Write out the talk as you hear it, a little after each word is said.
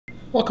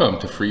Welcome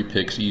to Free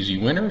Picks Easy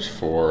Winners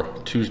for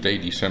Tuesday,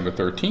 December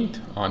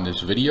 13th. On this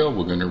video,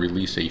 we're going to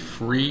release a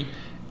free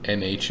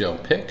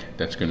NHL pick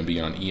that's going to be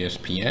on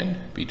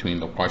ESPN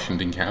between the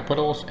Washington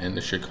Capitals and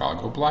the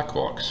Chicago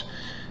Blackhawks.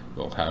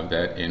 We'll have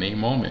that in a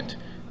moment.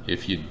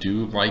 If you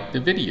do like the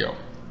video,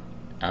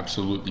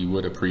 absolutely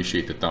would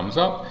appreciate the thumbs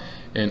up,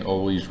 and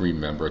always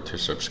remember to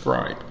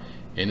subscribe.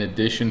 In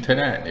addition to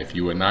that, if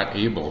you are not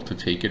able to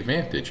take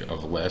advantage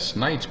of last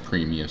night's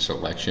premium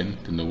selection,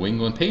 the New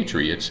England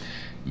Patriots,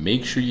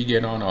 make sure you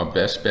get on our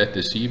best bet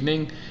this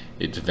evening.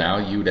 It's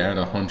valued at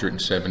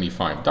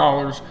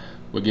 $175.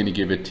 We're going to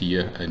give it to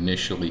you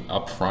initially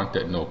upfront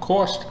at no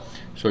cost,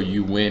 so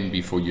you win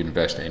before you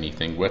invest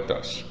anything with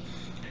us.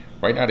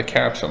 Right now the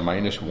Caps are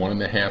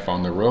 -1.5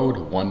 on the road,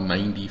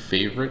 190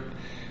 favorite.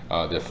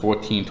 They're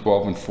 14,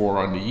 12, and 4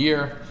 on the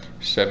year.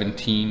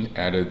 17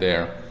 out of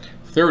their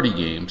 30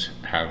 games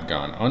have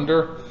gone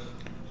under.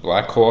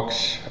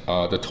 Blackhawks,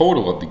 the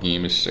total of the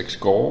game is 6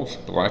 goals.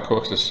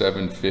 Blackhawks are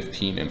 7,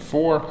 15, and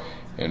 4,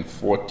 and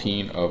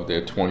 14 of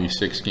their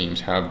 26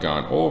 games have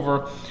gone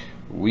over.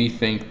 We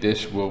think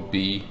this will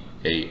be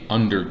a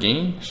under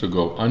game, so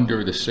go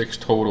under the 6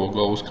 total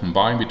goals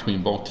combined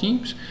between both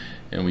teams,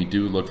 and we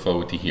do look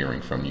forward to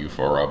hearing from you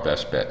for our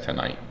best bet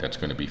tonight. That's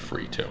going to be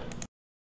free too.